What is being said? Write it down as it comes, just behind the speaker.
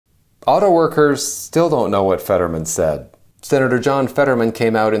Auto workers still don't know what Fetterman said. Senator John Fetterman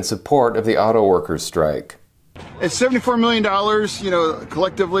came out in support of the auto workers' strike. It's $74 million,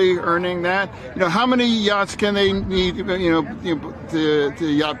 collectively earning that. How many yachts can they need, to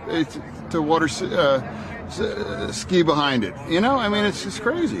water ski behind it? It's just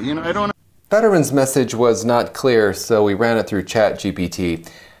crazy. I don't know. Fetterman's message was not clear, so we ran it through ChatGPT.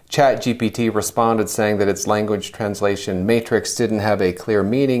 ChatGPT responded saying that its language translation matrix didn't have a clear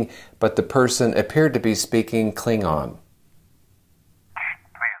meaning, but the person appeared to be speaking Klingon.